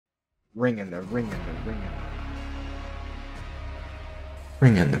Ringing the ringing the ringing.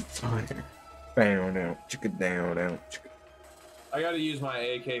 Ringing the fire. Down, down, chicka down, down, chicka. I gotta use my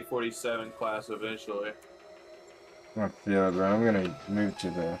AK-47 class eventually. I feel it, bro. I'm gonna move to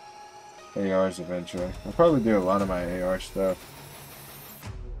the ARs eventually. I'll probably do a lot of my AR stuff.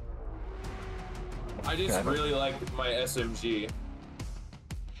 I just really like my SMG.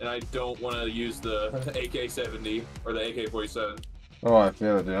 And I don't want to use the AK-70 or the AK-47. Oh, I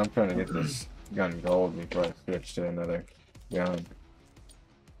feel it, dude. I'm trying to get this gun gold before I switch to another gun.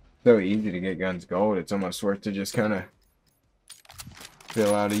 So easy to get guns gold. It's almost worth to just kind of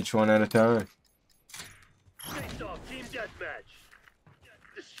fill out each one at a time. Face off, team deathmatch.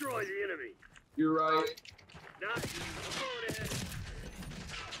 Destroy the enemy. You're right. Nice. Come on ahead.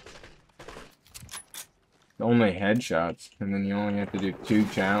 Only headshots, and then you only have to do 2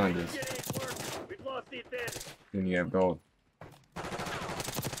 challenges. We've lost the advantage. Then you have gold.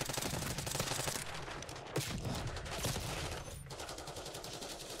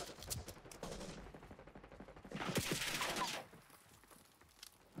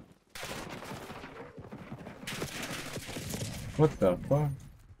 What the fuck?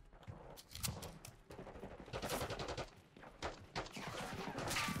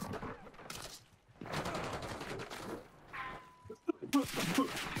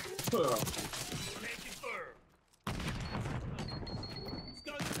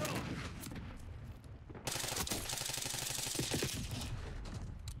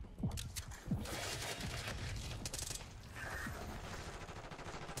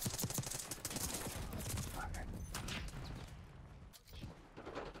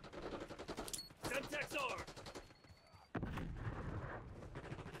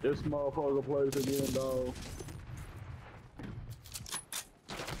 This motherfucker plays again, dog.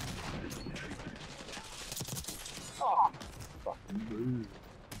 Oh, fucking move.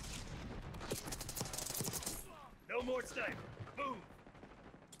 No more sniper. Move.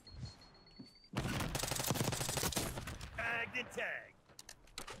 Tagged and tagged.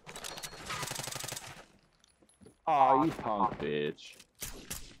 Aw, you punk bitch.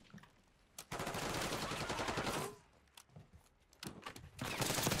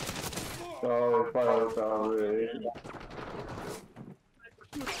 Oh, fire already.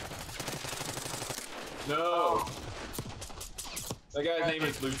 No. That guy's name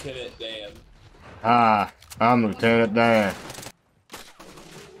is Lieutenant Dan. Ah, I'm Lieutenant Dan.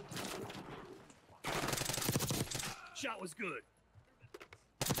 Shot was good.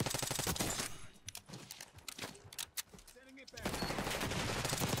 Sending it back.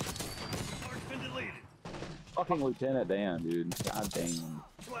 Mark's been deleted. Fucking Lieutenant Dan, dude. God damn.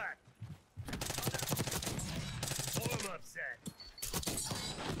 Black. Arm upset.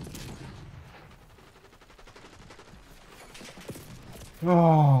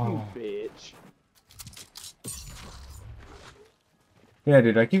 Oh. You bitch. Yeah,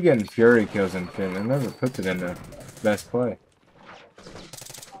 dude, I keep getting Fury kills in Finn. It never puts it in the best play.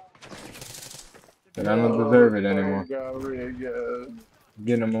 But I don't deserve it anymore.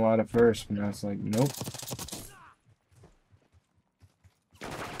 Getting them a lot of first, and I was like, nope.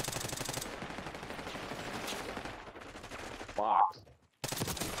 Box.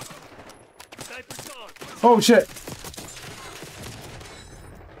 Sniper's gone. Oh shit!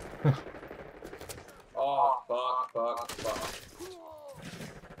 Oh, fuck.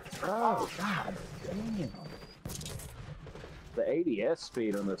 Oh, god damn. The ADS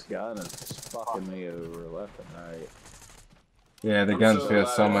speed on this gun is fucking me over left and right. Yeah, the I'm guns so feel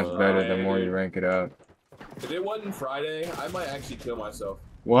glad so it's much better the Friday, more you dude. rank it up. If it wasn't Friday, I might actually kill myself.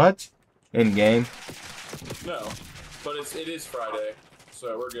 What? In game? No, but it is Friday,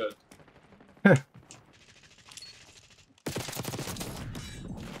 so we're good.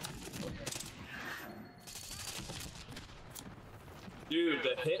 Dude,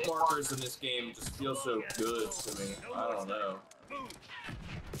 the hit markers in this game just feel so good to me. I don't know.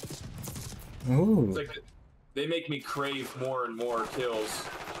 Ooh. It's like they make me crave more and more kills.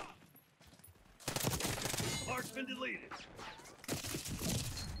 Mark's been deleted.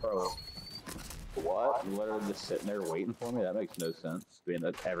 Bro. What? You literally just sitting there waiting for me? That makes no sense. Being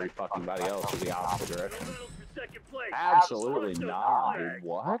that every fucking body else is the opposite direction. Medals for second place. Absolutely not, dude.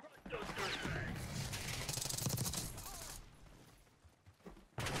 What?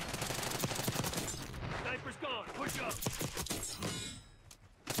 Sniper's gone. Push up.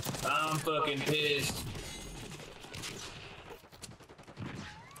 I'm fucking pissed.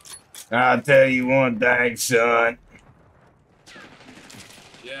 I'll tell you one thing, son.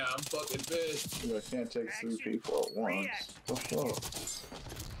 Yeah, I'm fucking pissed. I can't take 3 people at once. What the fuck?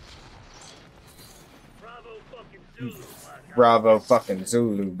 Bravo fucking Zulu, man. Bravo fucking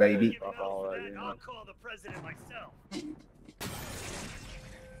Zulu, baby. Fuck all that, I'll call the president myself.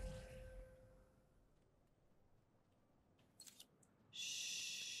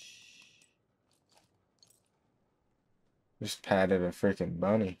 Just patted a freaking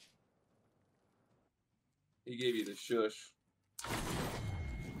bunny. He gave you the shush.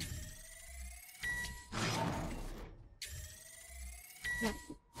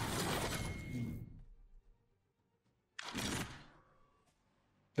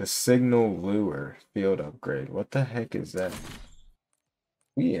 The signal lure field upgrade. What the heck is that?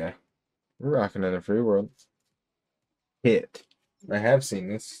 Yeah, we're rocking in the free world. Hit. I have seen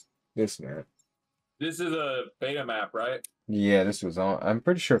this map. This is a beta map, right? Yeah, this was on. I'm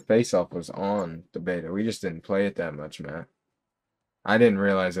pretty sure Face Off was on the beta. We just didn't play it that much, Matt. I didn't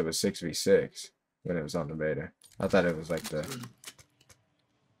realize it was 6v6 when it was on the beta. I thought it was like the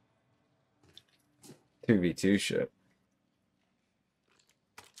 2v2 shit.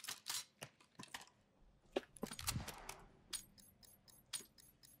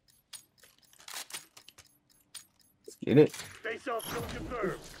 Let's get it. Face off, still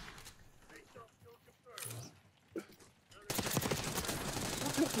confirmed. Face off, still confirmed.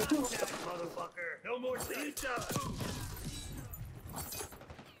 Motherfucker. No more seats up.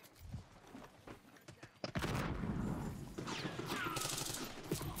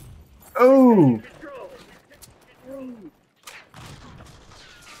 Oh!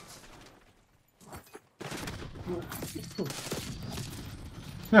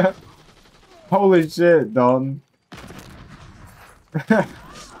 Holy shit, Don. I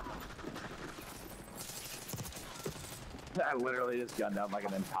literally just gunned out like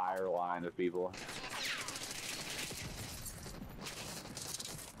an entire line of people.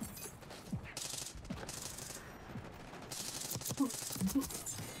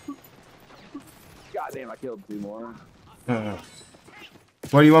 Goddamn, I killed 2 more. What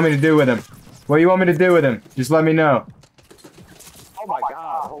do you want me to do with him? What do you want me to do with him? Just let me know. Oh my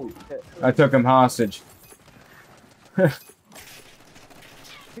god, holy shit. I took him hostage.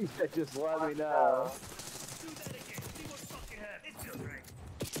 He said, just let me know. Do that again. See what fucking happens. It feels right.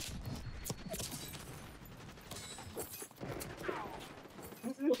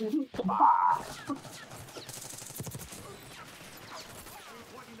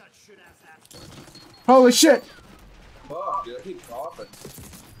 Reporting that shit-ass ass. Holy shit! Fuck, dude, I keep coughing.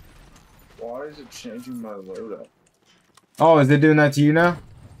 Why is it changing my loadout? Oh, is it doing that to you now?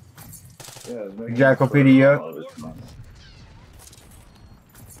 Yeah, it's making Jackal me PDO? all this money.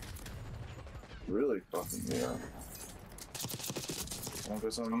 Really fucking yeah. Well, I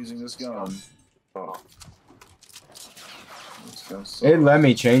guess I'm using this gun. Oh. This gun sucks. It let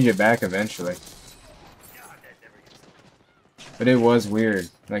me change it back eventually. But it was weird.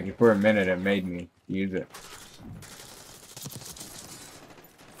 Like, for a minute, it made me use it.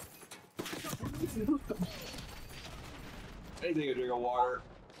 Anything to drink of water.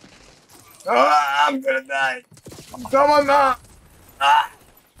 Oh, I'm gonna die! Someone not! Ah!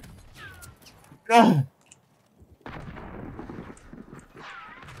 Ah!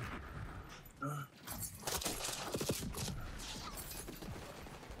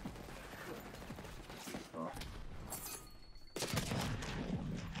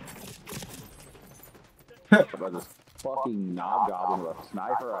 About this fucking knob goblin with a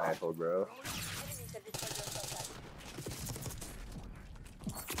sniper rifle, bro.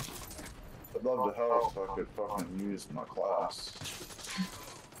 I'd love to help if I could fucking use my class.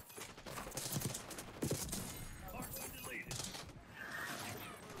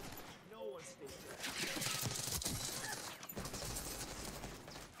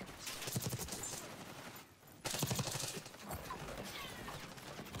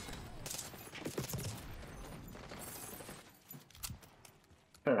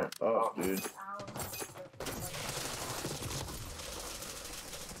 Turn it off, dude.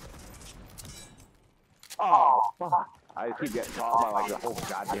 Oh, fuck. I just keep getting caught by like the whole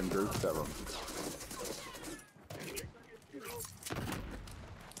goddamn group of them.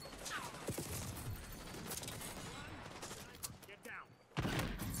 Get down.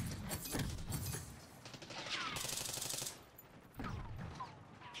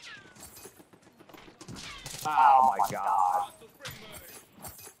 Oh my god.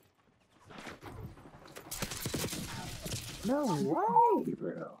 No way,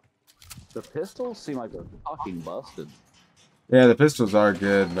 bro. The pistols seem like they're fucking busted. Yeah, the pistols are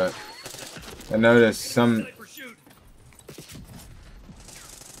good, but I noticed some Sniper shoot.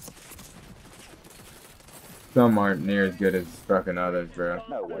 aren't near as good as fucking others, bro.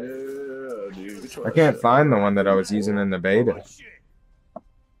 No way. Yeah, dude. I can't find the one that I was using in the beta. Shit.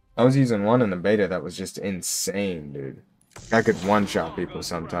 I was using one in the beta that was just insane, dude. I could one-shot people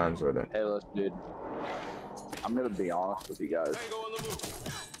sometimes with it. Hey, listen, dude. I'm gonna be honest with you guys.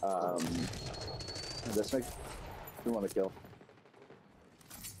 This makes me want to kill.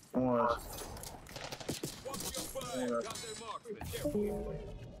 What?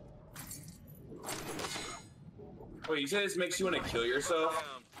 Wait, you said this makes you want to kill yourself?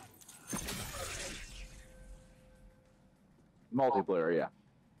 Multiplayer, yeah.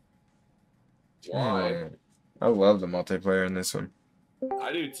 Why? I love the multiplayer in this one.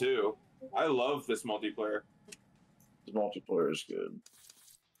 I do too. I love this multiplayer. The multiplayer is good.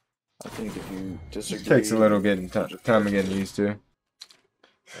 I think if you It disagree, takes a little getting time getting used to.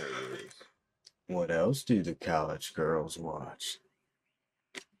 What else do the college girls watch?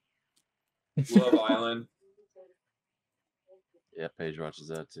 Love Island. Yeah, Paige watches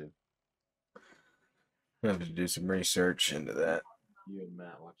that too. I have to do some research into that. You and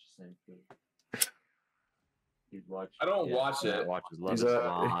Matt watch the same thing. You'd watch. I don't watch Matt it. watches Love He's Is a-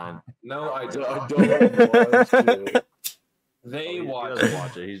 Blind. No, I I don't. don't watch it. They He watch doesn't it.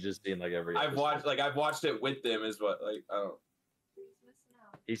 watch it. He's just seen like every. I've episode. I've watched it with them. Is what like I don't.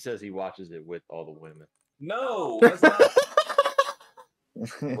 He says he watches it with all the women. No, that's not.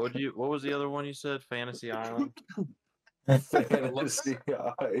 What was the other one you said? Fantasy Island. Fantasy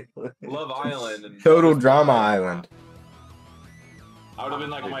Island. Love Island and Total Drama Island. I would have been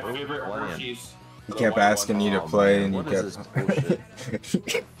like my Wait, favorite playing. Hershey's. He the kept white asking one. you to Oh, play, man, and you what is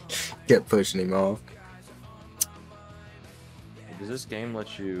kept kept pushing him off. Does this game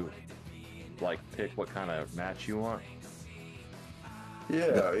let you like pick what kind of match you want?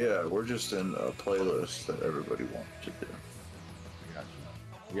 Yeah. We're just in a playlist that everybody wants to do. Gotcha.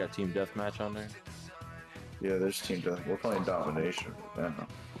 You got Team Deathmatch on there? Yeah, there's Team Death. We're playing Domination right now.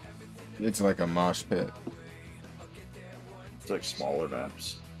 It's like a mosh pit. It's like smaller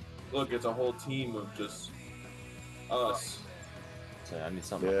maps. Look, it's a whole team of just us. So I need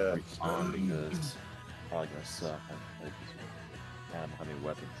something Yeah. to respond because it's probably gonna suck. I don't have any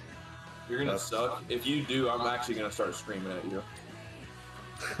weapons. You're gonna That's- suck. If you do, I'm actually gonna start screaming at you.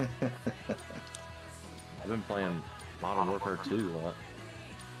 I've been playing Modern Warfare 2 a lot.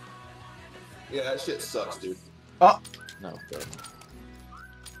 Yeah, that shit sucks, dude. No, it doesn't.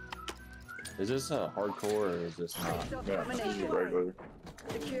 Is this hardcore or is this not? Yeah, this is regular.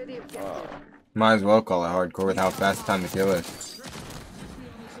 Secure the objective. Might as well call it hardcore with how fast time to kill is.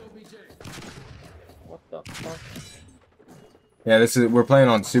 What the fuck? Yeah, we're playing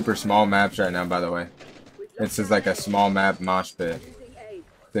on super small maps right now, by the way. This is like a small map mosh pit. Losing A.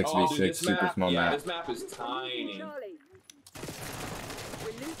 6v6 Oh, dude, this super map, small yeah, map. this map is tiny. Charlie.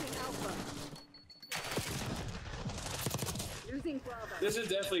 We're losing Alpha. Losing Bravo. This is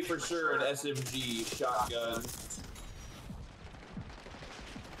definitely for sure an SMG shotgun.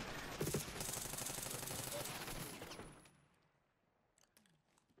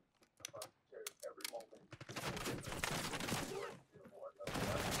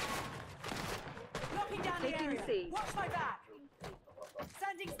 Locking down the Taking area. C. Watch my back.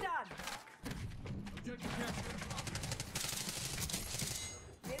 Sending stun.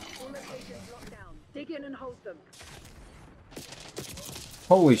 All locations locked down. Dig in and hold them.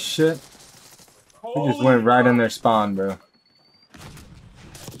 Holy shit. He just Holy went right in fuck. their spawn, bro.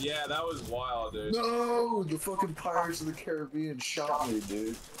 Yeah, that was wild, dude. No, the fucking Pirates of the Caribbean shot me,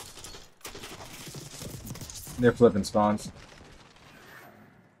 dude. They're flipping spawns.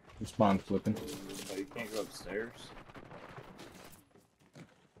 They're spawn flipping. Oh, you can't go upstairs?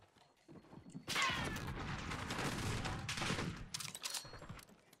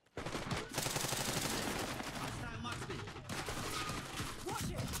 Watch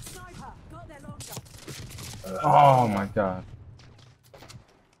it. Sniper. Got their long gun. Oh my god.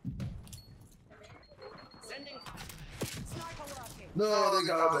 Sending. Sniper working. No, they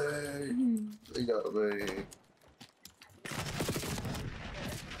got me. They got me.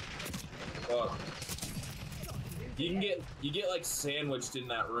 Fuck. You get like sandwiched in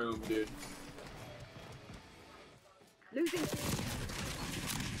that room, dude. Losing C.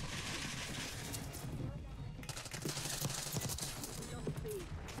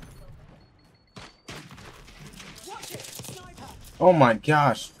 Watch it. Sniper. Oh my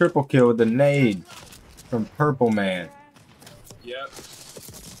gosh. Triple kill with the nade from Purple Man. Yep.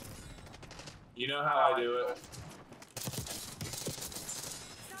 You know how I do it.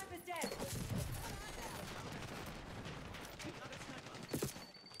 Sniper's dead.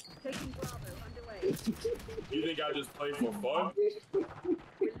 Taking Bravo underway. You think I just play for fun?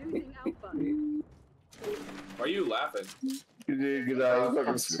 We're losing Alpha. Why are you laughing? You did get out of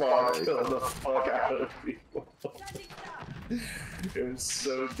fucking spawn, killing the fuck out of people. Sending stun. It was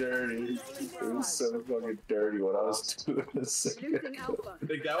so dirty. It was so fucking dirty what I was doing a second Losing ago. Alpha.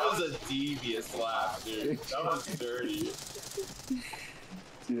 Like, that was a devious laugh, dude. That was dirty.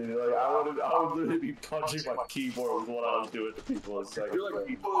 Dude, like I would literally be punching my keyboard with what I was doing to people a second You're like,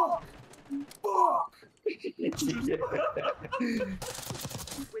 ago. Fuck! Yeah. We're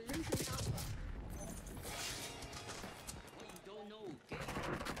losing Alpha.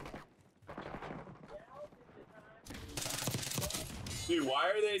 dude, why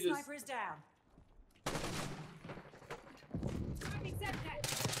are they just... Sniper is down.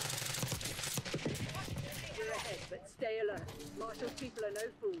 We're ahead, but stay alert. Marshall's people are no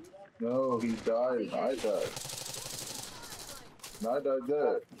fools. No, he died and I died. And I died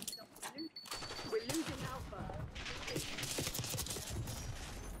there. We're losing Alpha.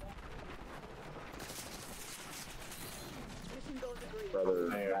 Mission goals agreed. Brother,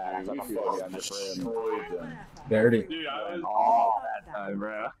 Man, Max, we I feel like I'm fucking friend. destroyed them. Dirty. Dude, I was... All that time,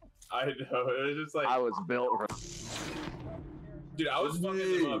 bro. I know, it was just like... I was built for. Dude, I was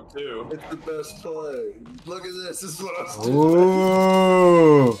fucking them up, too. It's the best play. Look at this. This is what I was doing.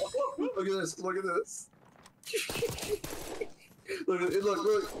 Ooh. Look at this. Look at this. Look at it.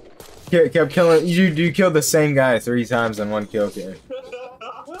 Look. Kept killing. You killed the same guy 3 times in one kill cam.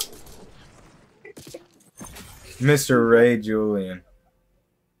 Mr. Ray Julian.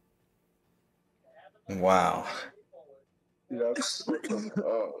 Wow. Dude, I was freaking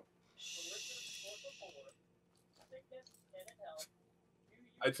up.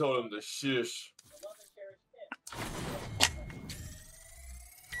 I told him to shush.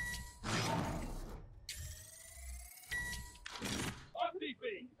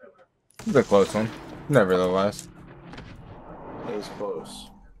 It was a close one. Nevertheless. It was close.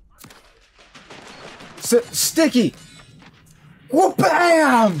 Sticky! Whoop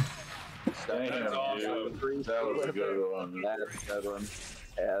bam! Damn, That's awesome. dude. That was a good one. That's a good one.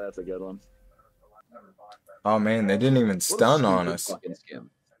 Yeah, that's a good one. Oh man, they didn't even stun on us. Fucking skim.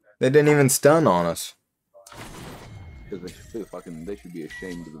 They didn't even stun on us. Because they should be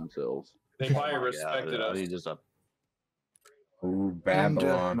ashamed of themselves. They probably respected us. He just Ooh,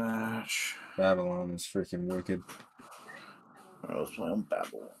 Babylon. Match. Babylon is freaking wicked. I was playing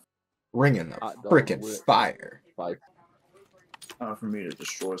Babylon. Ringing the Hot dog freaking whip. fire. Like, Time for me to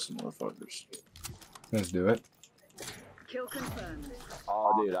destroy some motherfuckers. Let's do it. Kill confirmed.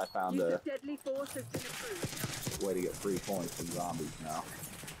 oh, dude, I found Use a of deadly force has been approved. way to get 3 points from zombies now.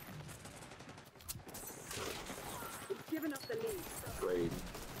 Given up the lead. Great.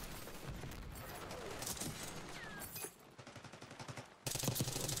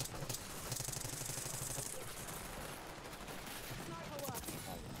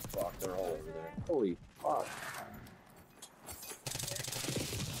 fuck, they're all over there. Holy fuck.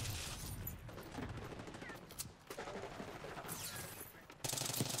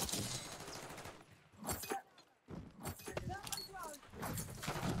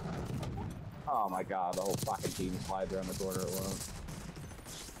 Oh my god, the whole fucking team slides around the corner at once.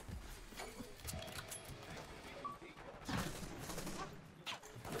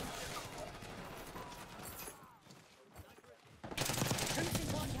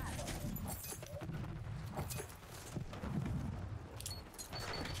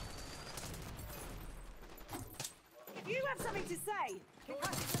 If you have something to say,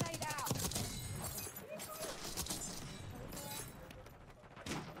 concussion grenade out.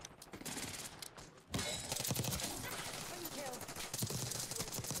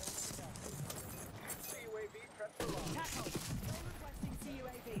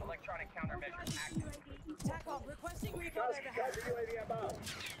 Electronic countermeasures active. TACOM requesting recon overhead.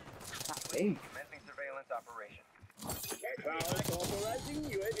 Hey, Commencing surveillance operation.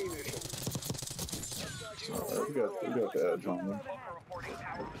 We got the edge on them. Ultra reporting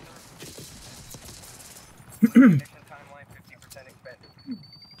power system. Mission timeline 50% expended.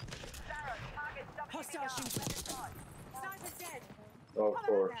 Hostile shooter. Sniper's dead. Oh, of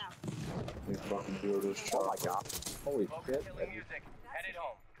course. They fucking do this oh my chop. god. Holy shit. Killing music. Headed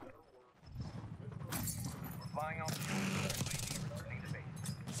home. We're flying off. Returning to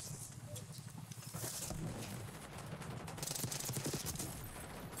base.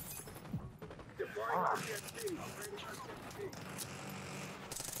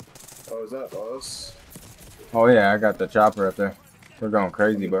 Oh, is that us? Oh yeah, I got the chopper up there. We're going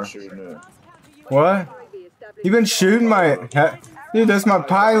crazy, bro. Shooting it. What? You been shooting my... Dude, that's my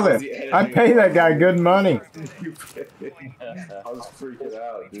pilot. I pay that guy good money. I was freaking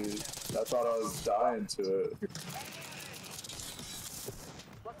out, dude. I thought I was dying to it.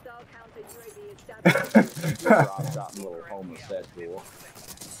 Hostile counter UAV established. Drop shot and little homosexual.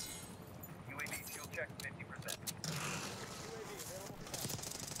 UAV fuel check 50%.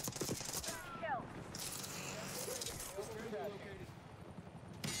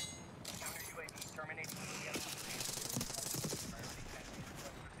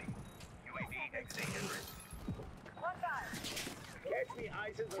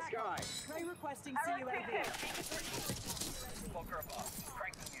 Prey requesting CUAV.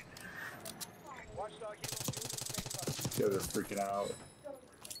 Yeah, they're freaking out.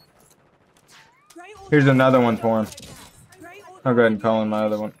 Prey order- Here's another one for him. Prey order- I'll go ahead and call in my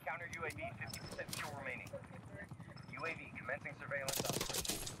other one. Counter UAV, 50% fuel remaining. UAV commencing surveillance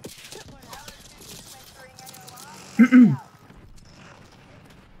operation.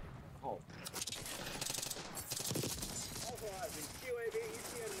 Authorizing QAV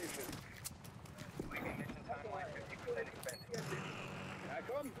ECN mission. UAV mission timeline 50% expended.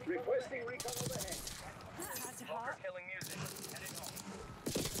 TACOM, requesting recon overhead. Had to Vulgar hard. killing music. Heading home.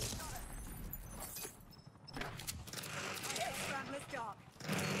 Scrambler's dark.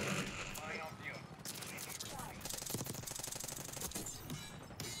 Flying on view.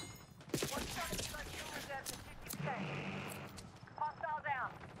 One shot is left fuel reserve to 50%. Hostile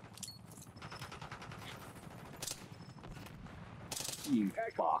down. You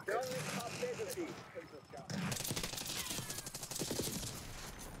fuck. Done with top data feed.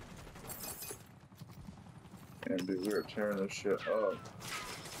 And dude, we were tearing this shit up.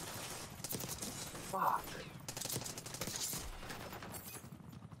 Fuck.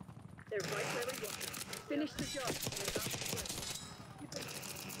 They're right where we want them. Finish the job.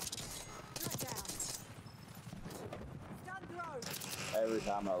 Threat down. Stun throw. Every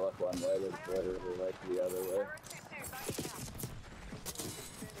time I look one way, there's literally like the other way.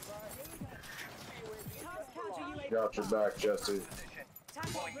 Task counter UAV. Got your back, Jesse.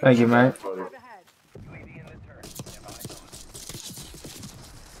 TACOM, Thank you, mate. Buddy. overhead. UAV in the turn. Have eyes on.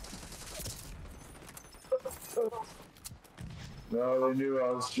 No, they knew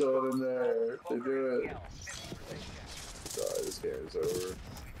I was chilling in there. They knew it. Sorry, this game is over.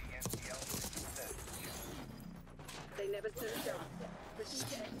 They never stood a chance. Proceed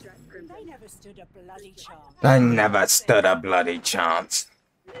to extract Crimson. They never stood a bloody chance. I never stood a bloody chance.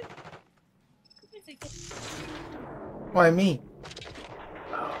 Why me?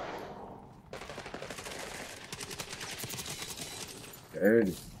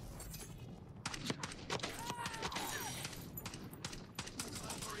 Dirty.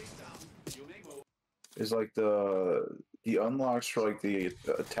 Is like the unlocks for like the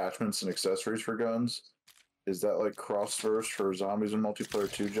attachments and accessories for guns. Is that like cross-verse for zombies and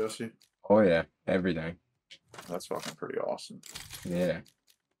multiplayer too, Jesse? Oh yeah, everything. That's fucking pretty awesome. Yeah.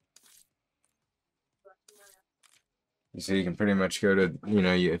 So you can pretty much go to, you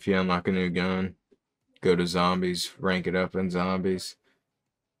know, if you unlock a new gun, go to zombies, rank it up in zombies,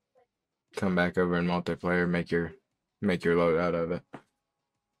 come back over in multiplayer, make your load out of it.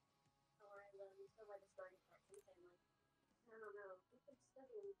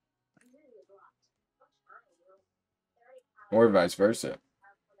 Or vice versa.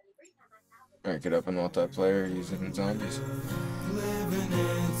 Rank it up in multiplayer using zombies.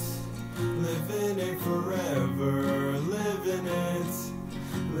 Living it forever, living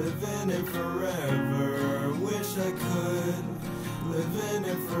it forever. Wish I could live in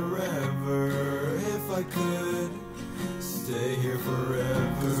it forever if I could.